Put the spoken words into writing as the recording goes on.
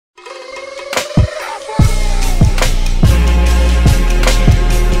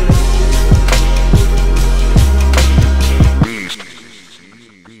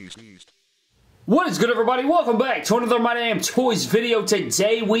What is good, everybody? Welcome back to another My Damn Toys video.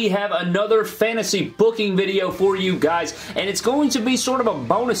 Today we have another fantasy booking video for you guys, and it's going to be sort of a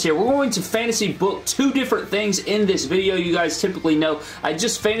bonus here. We're going to fantasy book two different things in this video. You guys typically know I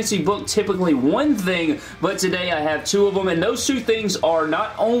just fantasy book typically one thing, but today I have two of them, and those two things are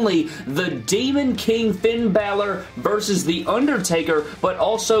not only the Demon King Finn Balor versus the Undertaker, but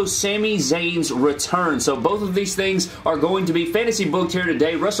also Sami Zayn's return. So both of these things are going to be fantasy booked here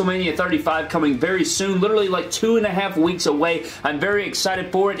today. WrestleMania 35 coming very soon, literally like 2.5 weeks away. I'm very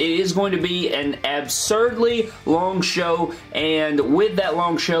excited for it. It is going to be an absurdly long show, and with that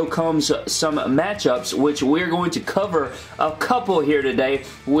long show comes some matchups, which we're going to cover a couple here today,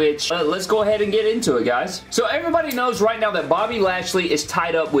 which let's go ahead and get into it, guys. So everybody knows right now that Bobby Lashley is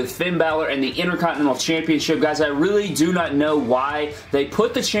tied up with Finn Balor and the Intercontinental Championship. Guys, I really do not know why they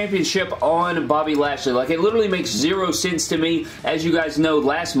put the championship on Bobby Lashley. Like, it literally makes zero sense to me. As you guys know,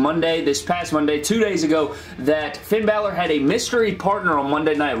 this past Monday, 2 days ago, that Finn Balor had a mystery partner on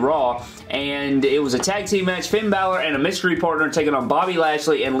Monday Night Raw, and it was a tag team match, Finn Balor and a mystery partner taking on Bobby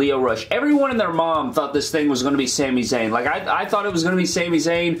Lashley and Lio Rush. Everyone and their mom thought this thing was going to be Sami Zayn. Like, I thought it was going to be Sami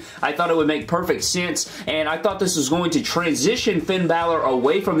Zayn. I thought it would make perfect sense, and I thought this was going to transition Finn Balor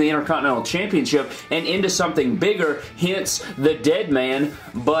away from the Intercontinental Championship and into something bigger, hence the Dead Man,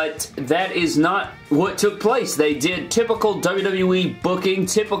 but that is not what took place. They did typical WWE booking,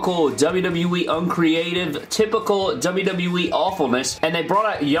 typical WWE uncreative, typical WWE awfulness, and they brought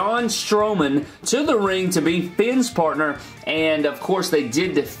out Braun Strowman to the ring to be Finn's partner, and of course they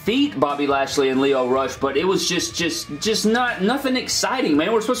did defeat Bobby Lashley and Lio Rush, but it was just nothing exciting,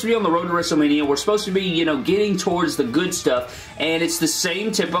 man. We're supposed to be on the road to WrestleMania. We're supposed to be, you know, getting towards the good stuff, and it's the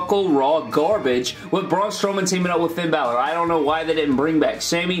same typical Raw garbage with Braun Strowman teaming up with Finn Balor. I don't know why they didn't bring back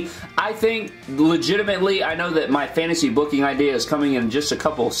Sami. I think legitimately, I know that my fantasy booking idea is coming in just a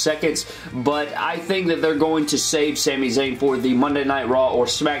couple seconds, but I think that they're going to save Sami Zayn for the Monday Night Raw or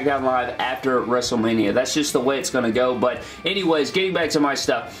SmackDown Live after WrestleMania. That's just the way it's going to go. But anyways, getting back to my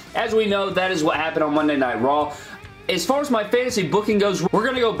stuff. As we know, that is what happened on Monday Night Raw. As far as my fantasy booking goes, we're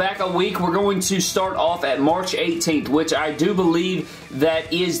going to go back a week. We're going to start off at March 18th, which I do believe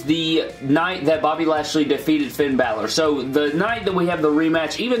that is the night that Bobby Lashley defeated Finn Balor. So the night that we have the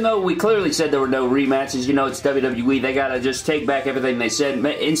rematch, even though we clearly said there were no rematches, you know, it's WWE, they got to just take back everything they said,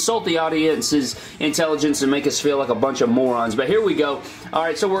 insult the audience's intelligence and make us feel like a bunch of morons. But here we go.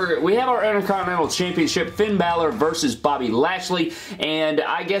 Alright, so we have our Intercontinental Championship, Finn Balor versus Bobby Lashley, and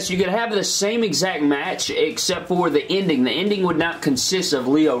I guess you could have the same exact match except for the ending. The ending would not consist of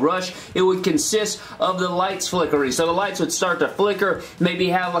Lio Rush. It would consist of the lights flickering. So the lights would start to flicker, maybe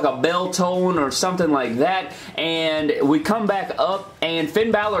have like a bell tone or something like that, and we come back up and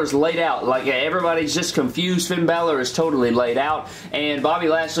Finn Balor's laid out. Like, everybody's just confused. Finn Balor is totally laid out, and Bobby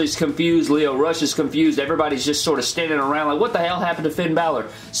Lashley's confused. Lio Rush is confused. Everybody's just sort of standing around like, what the hell happened to Finn Balor?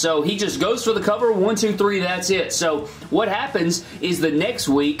 So he just goes for the cover, 1, 2, 3, that's it. So what happens is the next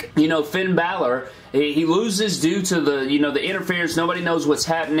week, you know, Finn Balor, he loses due to the, you know, the interference. Nobody knows what's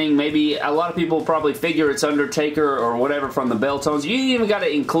happening. Maybe a lot of people probably figure it's Undertaker or whatever from the bell tones. You ain't even got to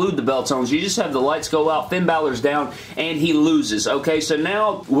include the bell tones. You just have the lights go out, Finn Balor's down, and he loses. Okay, so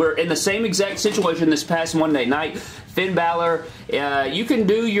now we're in the same exact situation this past Monday night. Finn Balor, you can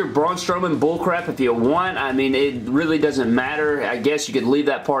do your Braun Strowman bullcrap if you want. I mean, it really doesn't matter. I guess you could leave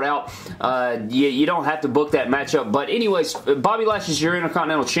that part out. You don't have to book that matchup. But anyways, Bobby Lashley's your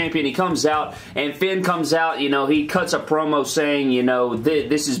Intercontinental Champion. He comes out, and Finn comes out. You know, he cuts a promo saying, you know,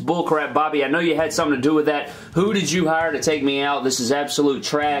 this is bullcrap, Bobby. I know you had something to do with that. Who did you hire to take me out? This is absolute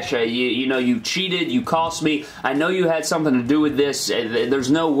trash. You know, you cheated. You cost me. I know you had something to do with this.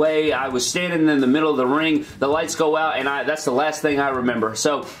 There's no way. I was standing in the middle of the ring. The lights go out, and that's the last thing I remember.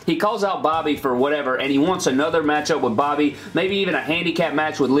 So he calls out Bobby for whatever, and he wants another matchup with Bobby, maybe even a handicap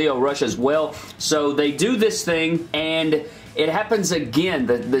match with Lio Rush as well. So they do this thing, and it happens again.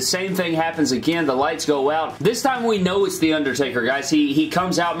 The same thing happens again. The lights go out. This time we know it's The Undertaker, guys. He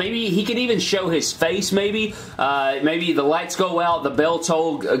comes out. Maybe he could even show his face, maybe. Maybe the lights go out, the bell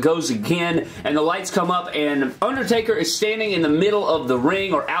toll goes again, and the lights come up, and Undertaker is standing in the middle of the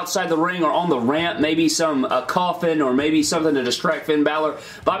ring or outside the ring or on the ramp. Maybe a coffin or maybe something to distract Finn Balor.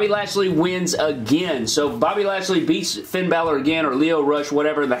 Bobby Lashley wins again. So Bobby Lashley beats Finn Balor again, or Lio Rush,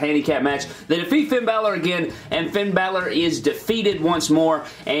 whatever, in the handicap match. They defeat Finn Balor again, and Finn Balor is defeated once more,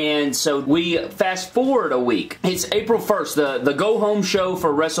 and so we fast forward a week. It's April 1st, the go-home show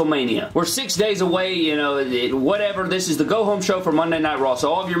for WrestleMania. We're 6 days away, you know, whatever. This is the go-home show for Monday Night Raw,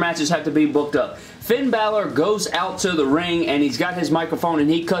 so all of your matches have to be booked up. Finn Balor goes out to the ring, and he's got his microphone, and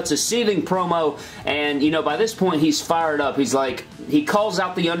he cuts a seething promo, and, you know, by this point, he's fired up. He's like, he calls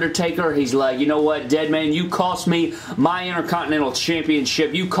out the Undertaker. He's like, you know what, dead man, you cost me my Intercontinental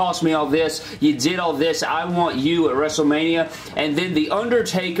Championship. You cost me all this. You did all this. I want you at WrestleMania. And then the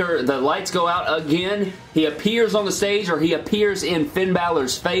Undertaker, the lights go out again. He appears on the stage, or he appears in Finn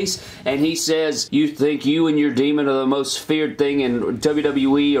Balor's face, and he says, you think you and your demon are the most feared thing in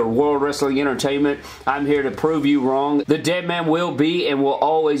WWE or World Wrestling Entertainment? I'm here to prove you wrong. The dead man will be and will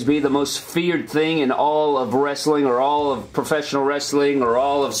always be the most feared thing in all of wrestling, or all of professional wrestling, or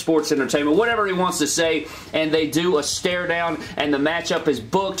all of sports entertainment, whatever he wants to say. And they do a stare down, and the matchup is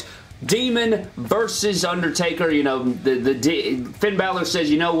booked. Demon versus Undertaker. You know, Finn Balor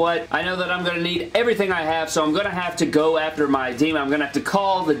says, you know what, I know that I'm going to need everything I have, so I'm going to have to go after my demon. I'm going to have to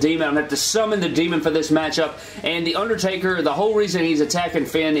call the demon. I'm going to have to summon the demon for this matchup. And the Undertaker, the whole reason he's attacking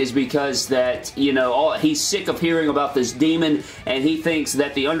Finn is because that, you know, he's sick of hearing about this demon, and he thinks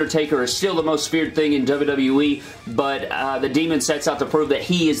that the Undertaker is still the most feared thing in WWE, but the demon sets out to prove that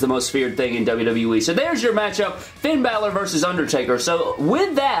he is the most feared thing in WWE. So there's your matchup, Finn Balor versus Undertaker. So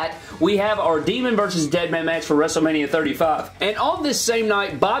with that, we have our Demon versus Deadman match for WrestleMania 35. And on this same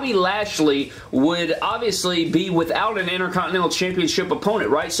night, Bobby Lashley would obviously be without an Intercontinental Championship opponent,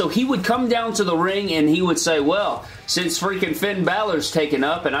 right? So he would come down to the ring and he would say, well, since freaking Finn Balor's taken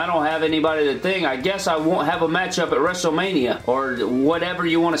up and I don't have anybody to thing, I guess I won't have a matchup at WrestleMania. Or whatever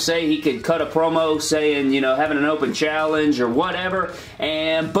you want to say. He could cut a promo saying, you know, having an open challenge or whatever.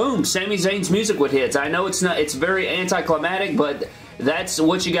 And boom, Sami Zayn's music would hit. I know it's very anticlimactic, but that's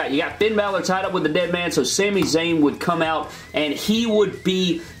what you got. You got Finn Balor tied up with the dead man, so Sami Zayn would come out and he would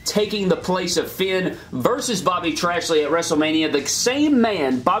be taking the place of Finn versus Bobby Lashley at WrestleMania. The same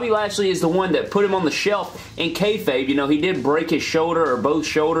man, Bobby Lashley, is the one that put him on the shelf in kayfabe. You know, he did break his shoulder or both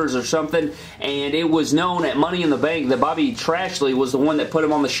shoulders or something, and it was known at Money in the Bank that Bobby Lashley was the one that put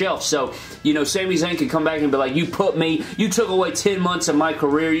him on the shelf. So, you know, Sami Zayn could come back and be like, you took away 10 months of my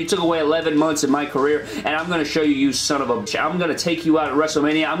career, you took away 11 months of my career, and I'm going to show you, you son of a bitch. I'm going to take you out at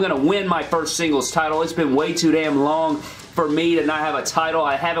WrestleMania. I'm going to win my first singles title. It's been way too damn long for me to not have a title.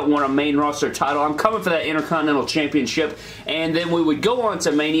 I haven't won a main roster title. I'm coming for that Intercontinental Championship. And then we would go on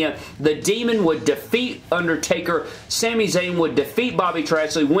to Mania. The Demon would defeat Undertaker. Sami Zayn would defeat Bobby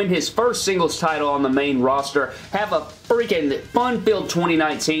Lashley, win his first singles title on the main roster, have a freaking fun-filled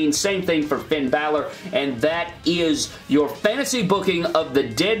 2019. Same thing for Finn Balor. And that is your fantasy booking of the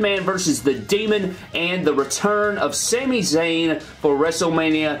Dead Man versus the Demon and the return of Sami Zayn for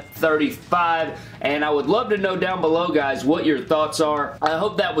WrestleMania 35. And I would love to know down below, guys, what your thoughts are. I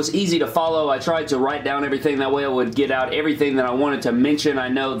hope that was easy to follow. I tried to write down everything. That way I would get out everything that I wanted to mention. I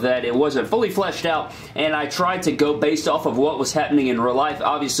know that it wasn't fully fleshed out, and I tried to go based off of what was happening in real life.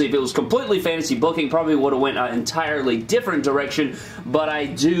 Obviously, if it was completely fantasy booking, probably would have went an entirely different direction, but I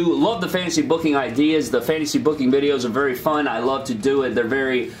do love the fantasy booking ideas. The fantasy booking videos are very fun. I love to do it. They're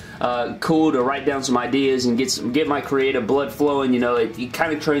very cool to write down some ideas and get my creative blood flowing. You know, it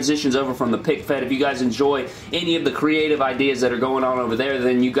kind of transitions over from the pick fed. If you guys enjoy any of the creative ideas that are going on over there,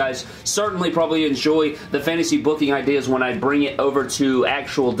 then you guys certainly probably enjoy the fantasy booking ideas when I bring it over to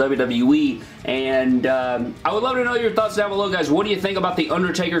actual WWE. And I would love to know your thoughts down below, guys. What do you think about The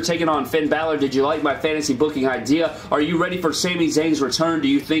Undertaker taking on Finn Balor? Did you like my fantasy booking idea? Are you ready for Sami Zayn's return? Do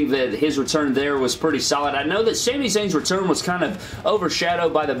you think that his return there was pretty solid? I know that Sami Zayn's return was kind of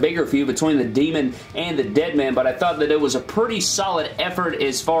overshadowed by the bigger feud between the Demon and the Dead Man, but I thought that it was a pretty solid effort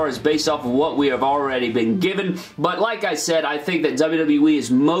as far as based off of what we have already been given. But like I said, I think that WWE is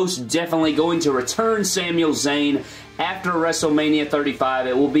most definitely going to return Sami Zayn after WrestleMania 35.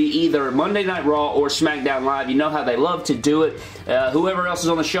 It will be either Monday Night Raw or SmackDown Live. You know how they love to do it. Whoever else is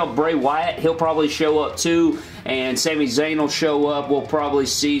on the shelf, Bray Wyatt, he'll probably show up too, and Sami Zayn will show up. We'll probably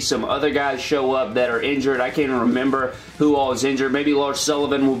see some other guys show up that are injured. I can't remember who all is injured. Maybe Lars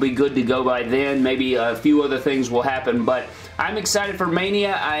Sullivan will be good to go by then. Maybe a few other things will happen, but I'm excited for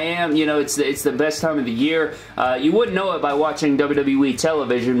Mania. I am. You know, it's the best time of the year. You wouldn't know it by watching WWE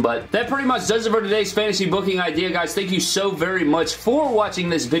television, but that pretty much does it for today's fantasy booking idea, guys. Thank you so very much for watching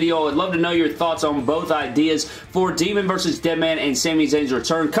this video. I'd love to know your thoughts on both ideas for Demon vs. Deadman and Sami Zayn's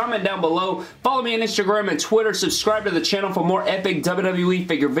return. Comment down below. Follow me on Instagram and Twitter. Subscribe to the channel for more epic WWE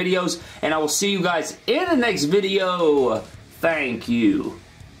figure videos, and I will see you guys in the next video. Thank you.